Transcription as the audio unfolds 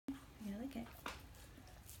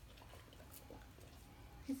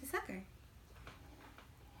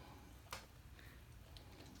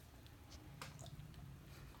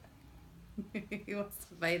He wants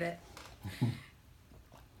to bite it. Do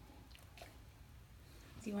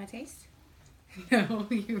you want to taste? No,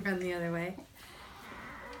 you run the other way.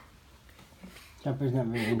 Chopper's not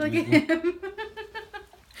very Look interested. at him.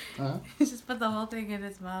 Huh? He just put the whole thing in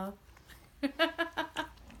his mouth.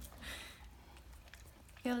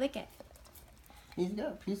 He'll lick it. He's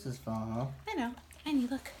got pieces falling off. I know.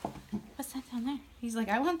 Einy, look. What's that down there? He's like,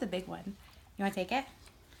 I want the big one. You want to take it?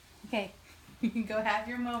 Okay. Go have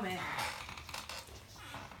your moment.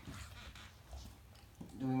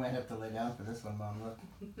 We might have to lay down for this one, Mom. Look.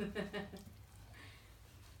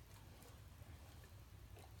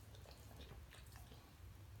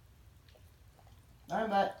 Alright,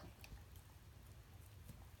 bye.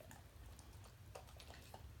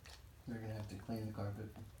 They're gonna have to clean the carpet.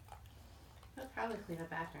 He'll probably clean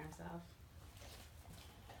up after himself.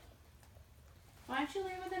 Why don't you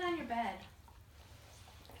lay with it on your bed?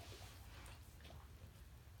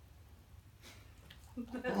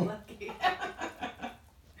 Lucky.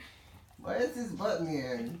 Why is his butt in the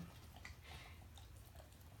air?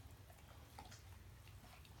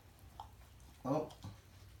 Oh.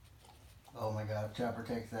 Oh my god, if Chopper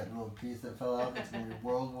takes that little piece that fell out, it's gonna be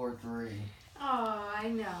World War III. Oh, I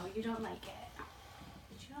know. You don't like it.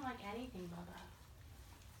 But you don't like anything,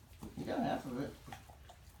 Bubba. You got half of it.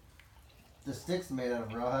 The stick's made out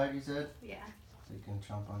of rawhide, you said? Yeah. So you can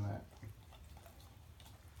chomp on that.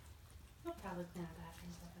 He'll probably clean up after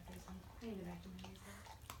himself if there's some. I need to vacuum him.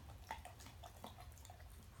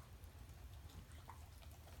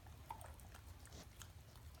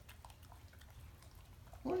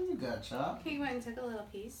 What do you got, Chop? He went and took a little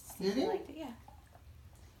piece. to see Did if he he? liked it. Yeah.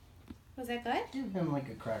 Was that good? Give him like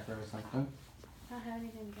a cracker or something. I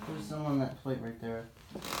haven't even done There's some on that plate right there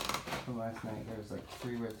from last night. There's like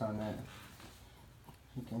 3 bits on that.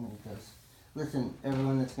 You can eat this. Listen,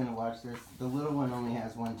 everyone that's going to watch this, the little one only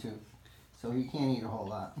has 1 tooth. So he can't eat a whole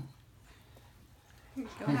lot. Go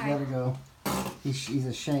He's hide. got to go. He's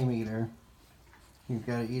a shame eater. You've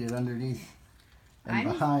got to eat it underneath and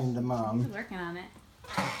behind the He's mom. working on it.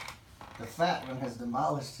 The fat one has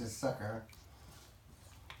demolished his sucker.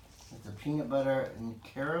 It's a peanut butter and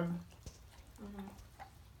carab. Mm-hmm.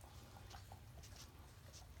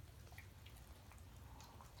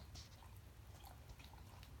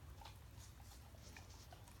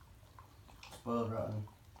 Spoiled rotten.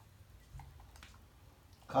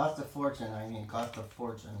 Cost a fortune, cost a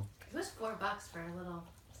fortune. It was $4 for a little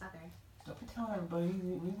sucker. Don't be telling everybody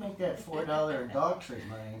we make that $4 dog treat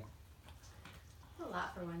money. A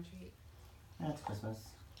lot for one treat. That's Christmas.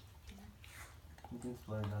 You can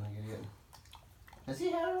splurge on a idiot. Has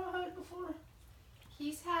he had a rawhide before?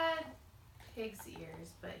 He's had pig's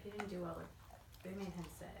ears, but he didn't do well with. They made him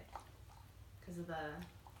sick because of the.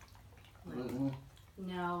 Gluten?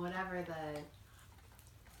 No, whatever the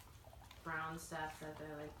brown stuff that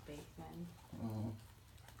they're like baked in. Mm.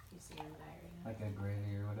 You see in diarrhea. Like a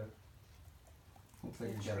gravy or whatever. Looks like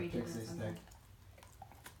They you got a treated him pixie something. stick.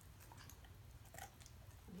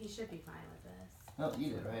 He should be fine with this. Oh,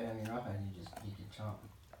 eat it, right? Rawhide, you just eat your chomp.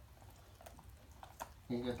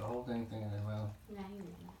 You get the whole thing in his mouth. No, he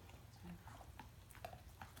didn't.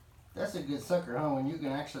 That's a good sucker, huh? When you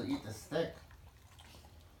can actually eat the stick.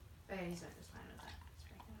 But yeah, he's not just fine with that. Just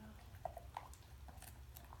break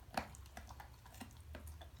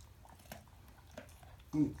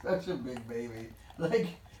it off. He's such a big baby. Like,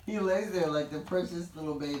 he lays there like the precious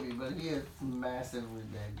little baby, but he is massively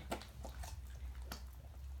big.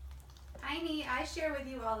 Einy, I share with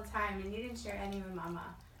you all the time, and you didn't share any with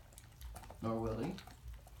Mama. Nor will he.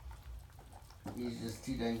 He's just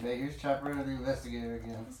too dang big. Here's Chopper, the investigator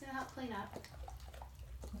again. He's gonna help clean up.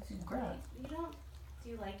 What's he grab? You don't. Do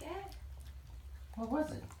you like it? What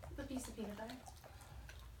was it? The piece of peanut butter.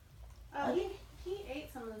 I Oh, think he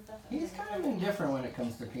ate some of the stuff. up he's there. kind of indifferent when it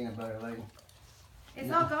comes to peanut butter. Like, It's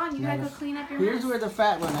No. all gone. You gotta No. go clean up your here's mess. where the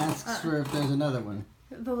fat one asks for if there's another one.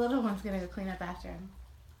 The little one's gonna go clean up after him.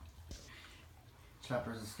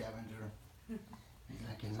 Chopper's a scavenger. He's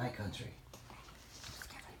like in my country.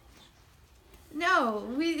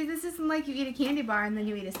 No, this isn't like you eat a candy bar and then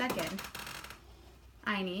you eat a second.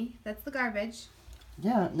 Einy, that's the garbage.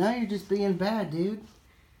 Yeah, now you're just being bad, dude.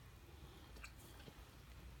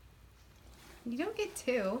 You don't get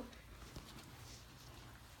 2.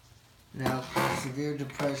 Now, severe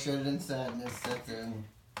depression and sadness sets in.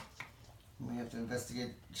 We have to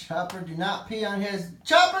investigate. Chopper, do not pee on his...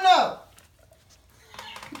 Chopper, no!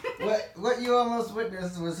 What you almost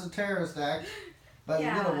witnessed was a terrorist act by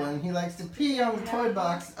the little one. He likes to pee on the toy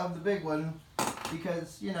box of the big one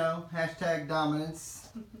because, you know, hashtag dominance.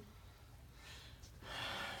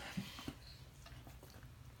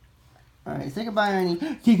 Alright, say goodbye,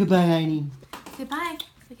 Einy. Say goodbye, Einy. Say bye.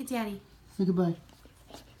 Look at Daddy. Say goodbye.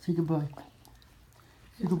 Say goodbye.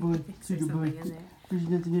 Say goodbye. Say There's goodbye. something in there. There's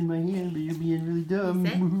nothing in my hand, but you're being really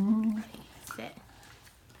dumb. Sit.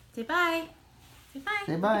 Say bye. Say bye.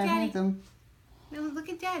 Say Look bye, at Daddy. handsome. No, look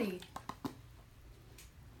at Daddy.